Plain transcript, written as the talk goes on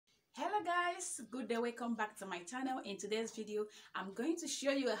Hello guys, good day, welcome back to my channel. In today's video I'm going to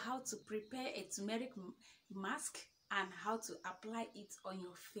show you how to prepare a turmeric mask and how to apply it on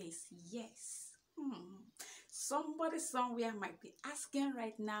your face. Yes, somebody somewhere might be asking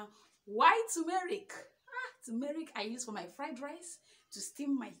right now, why turmeric? Turmeric I use for my fried rice, to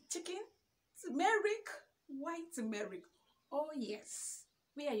steam my chicken. Turmeric, why turmeric? Oh yes,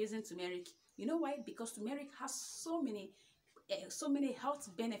 we are using turmeric. You know why? Because turmeric has so many health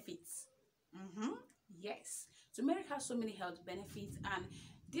benefits. Yes, turmeric has so many health benefits, and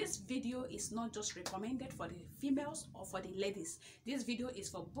this video is not just recommended for the females or for the ladies. This video is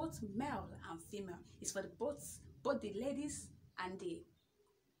for both male and female. It's for both the ladies and the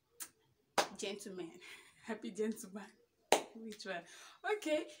gentlemen. Happy gentleman. Which one?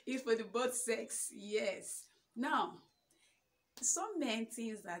 Okay, it's for the both sex. Yes. Now, some men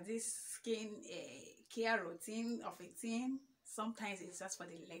think that this skin care routine of a teen, sometimes it's just for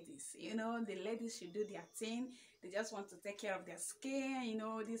the ladies. You know, the ladies should do their thing. They just want to take care of their skin, you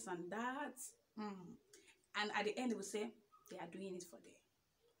know, this and that. And at the end, we say they are doing it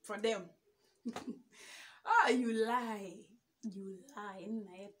for them. You lie. You lie.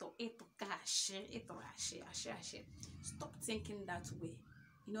 Stop thinking that way.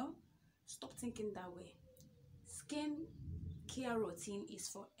 You know, stop thinking that way. Skin care routine is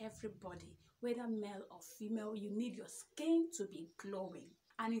for everybody, whether male or female. You need your skin to be glowing,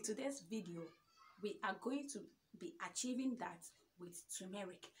 and in today's video we are going to be achieving that with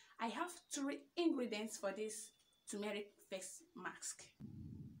turmeric. I have 3 ingredients for this turmeric face mask,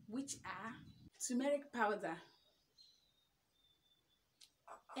 which are turmeric powder,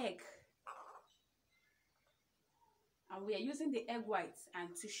 egg, and we are using the egg whites and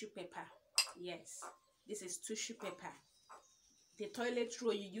tissue paper. Yes, this is tissue paper. The toilet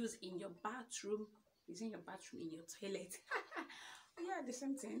roll you use in your bathroom is in your bathroom, in your toilet. Yeah, the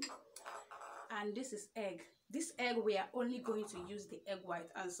same thing. And this is egg. This egg, we are only going to use the egg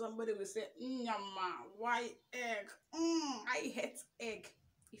white. And somebody will say, Nyama, why egg? I hate egg.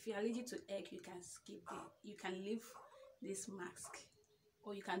 If you're allergic to egg, you can skip it. You can leave this mask,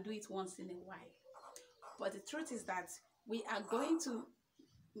 or you can do it once in a while. But the truth is that we are going to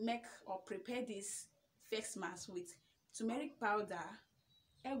make or prepare this face mask with turmeric powder,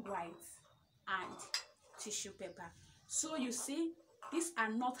 egg white, and tissue paper. So you see, these are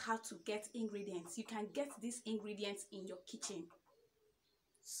not hard to get ingredients. You can get these ingredients in your kitchen.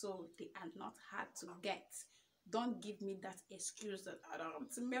 So they are not hard to get. Don't give me that excuse that I don't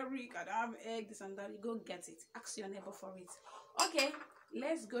have turmeric, I don't have egg, this and that. You go get it. Ask your neighbor for it. Okay,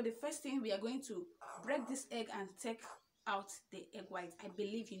 let's go. The first thing, we are going to break this egg and take out the egg white. I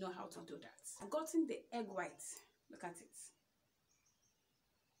believe you know how to do that. I've gotten the egg white. Look at it.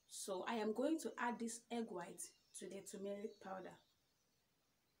 So I am going to add this egg white to the turmeric powder.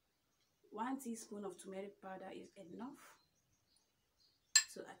 1 teaspoon of turmeric powder is enough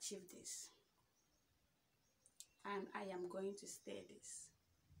to achieve this. And I am going to stir this.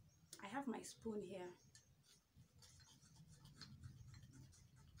 I have my spoon here.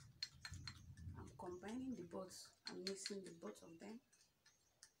 I'm combining the both. I'm mixing the both of them.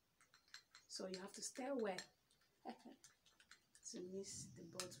 So you have to stir well to mix the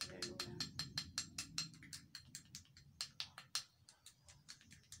both very well.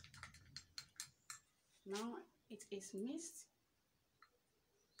 Now it is mixed.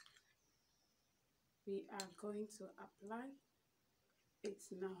 We are going to apply it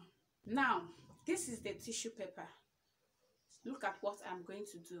now. Now, this is the tissue paper. Look at what I'm going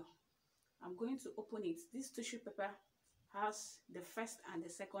to do. I'm going to open it. This tissue paper has the first and the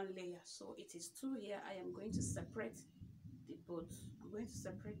second layer, so it is 2 here. I am going to separate the both. I'm going to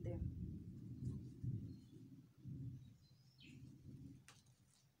separate them.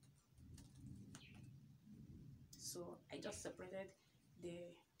 So I just separated the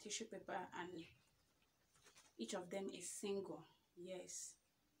tissue paper, and each of them is single. Yes.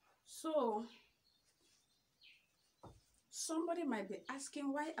 So somebody might be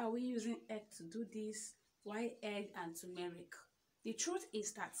asking, why are we using egg to do this? Why egg and turmeric? The truth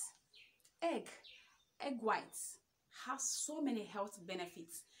is that egg whites has so many health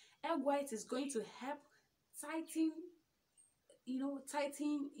benefits. Egg white is going to help tighten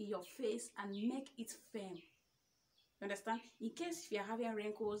your face and make it firm. You understand? In case if you're having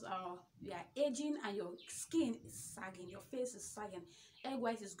wrinkles or you are aging and your skin is sagging, your face is sagging, egg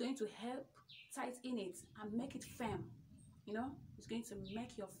white is going to help tighten it and make it firm. You know, it's going to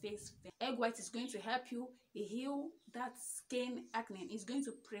make your face firm. Egg white is going to help you heal that skin acne. It's going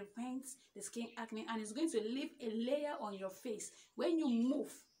to prevent the skin acne, and it's going to leave a layer on your face. When you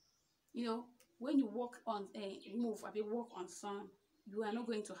move, you know, when you walk on walk on sun, you are not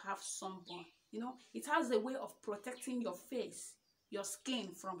going to have sunburn. You know, it has a way of protecting your face, your skin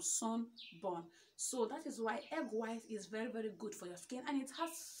from sunburn. So that is why egg white is very, very good for your skin, and it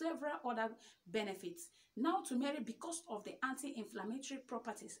has several other benefits. Now, turmeric, because of the anti-inflammatory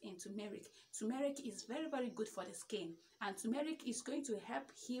properties in turmeric, turmeric is very, very good for the skin, and turmeric is going to help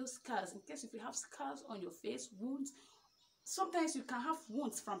heal scars. In case if you have scars on your face, wounds, sometimes you can have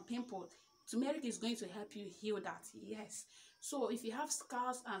wounds from pimple. Turmeric is going to help you heal that. Yes. So if you have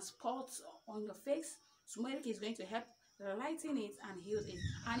scars and spots on your face, turmeric is going to help lighten it and heal it.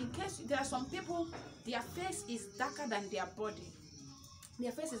 And in case there are some people, their face is darker than their body.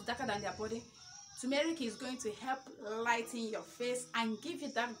 Their face is darker than their body. Turmeric is going to help lighten your face and give you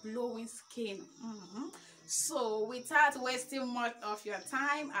that glowing skin. So without wasting much of your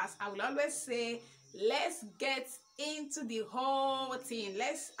time, as I will always say, let's get into the whole thing.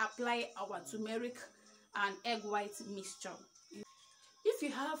 Let's apply our turmeric and egg white mixture. If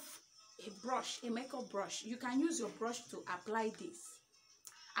you have a brush, a makeup brush, you can use your brush to apply this.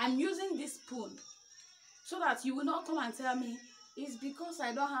 I'm using this spoon so that you will not come and tell me it's because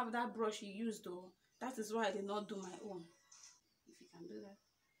I don't have that brush you used though. That is why I did not do my own. If you can do that.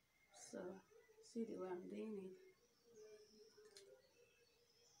 So see the way I'm doing it.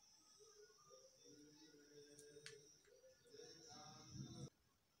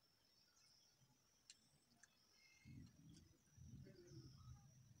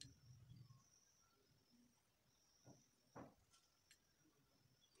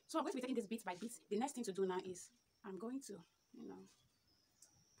 So I'm going to be taking this bit by bit. The next thing to do now is I'm going to,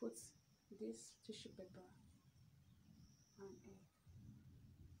 put this tissue paper and egg.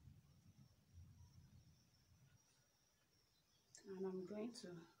 And I'm going to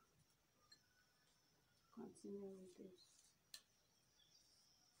continue with this.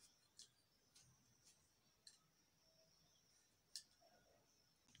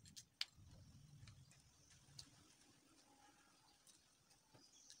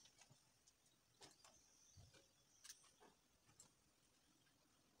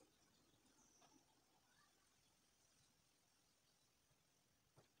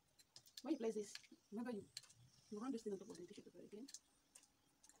 When you place this, remember you run this thing on top of the tissue paper again.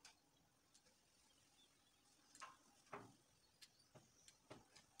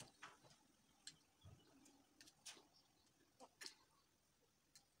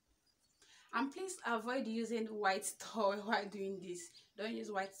 And please avoid using white towel while doing this. Don't use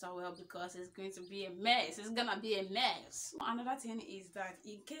white towel because it's going to be a mess. It's gonna be a mess. Another thing is that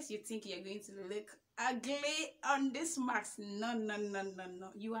in case you think you're going to look ugly on this mask, no.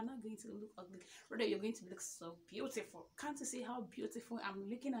 You are not going to look ugly. Rather, you're going to look so beautiful. Can't you see how beautiful I'm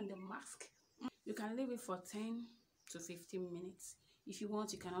looking on the mask? You can leave it for 10 to 15 minutes. If you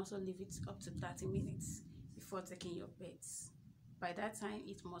want, you can also leave it up to 30 minutes before taking your beds. By that time,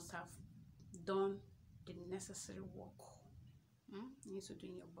 it must have done the necessary work you need to do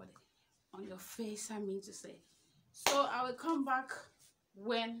in your body, on your face, I mean to say. So I will come back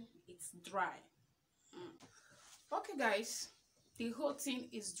when it's dry. Okay guys, the whole thing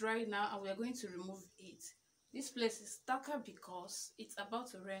is dry now and we are going to remove it. This place is darker because it's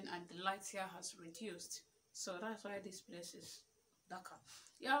about to rain and the light here has reduced, so that's why this place is darker.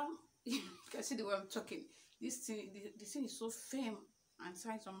 Yeah, you can see the way I'm talking. This thing is so firm and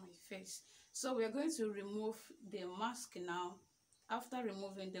tight on my face. So we are going to remove the mask now. After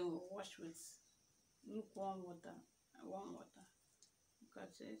removing them, we'll wash with lukewarm water. Warm water. Look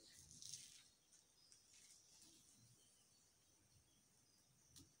at it.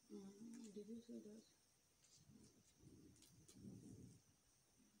 Did you see that?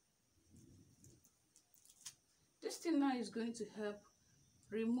 This thing now is going to help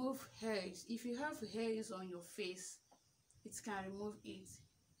remove hairs. If you have hairs on your face, it can remove it.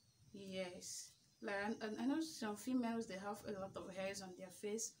 Yes, like I know some females, they have a lot of hairs on their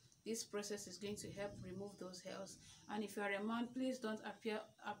face. This process is going to help remove those hairs. And if you are a man, please don't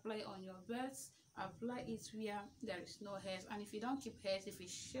apply on your breasts. Apply it where there is no hairs. And if you don't keep hairs, if you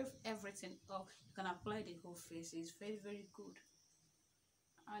shave everything off, you can apply the whole face. It's very, very good,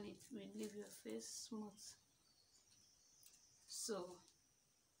 and it will leave your face smooth. So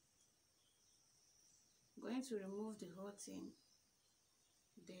I'm going to remove the whole thing.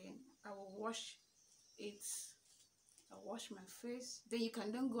 Then I will wash it. I wash my face. Then you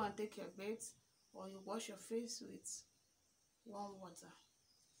can then go and take your bath, or you wash your face with warm water.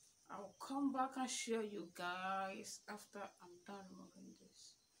 I will come back and show you guys after I'm done removing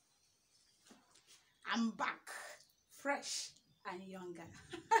this. I'm back, fresh and younger.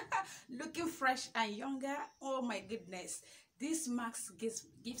 Looking fresh and younger. Oh my goodness, This mask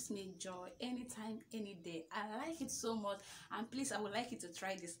gives me joy anytime, any day. I like it so much, and please, I would like you to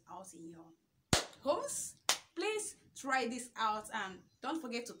try this out in your homes. Please try this out, and don't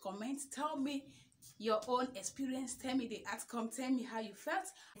forget to comment. Tell me your own experience, tell me the outcome, tell me how you felt.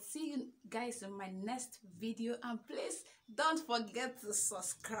 See you guys in my next video, and please don't forget to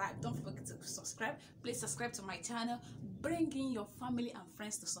subscribe. Please subscribe to my channel. Bring in your family and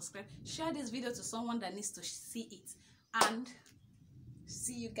friends to subscribe. Share this video to someone that needs to see it, and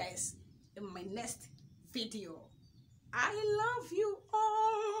see you guys in my next video. I love you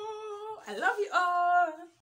all.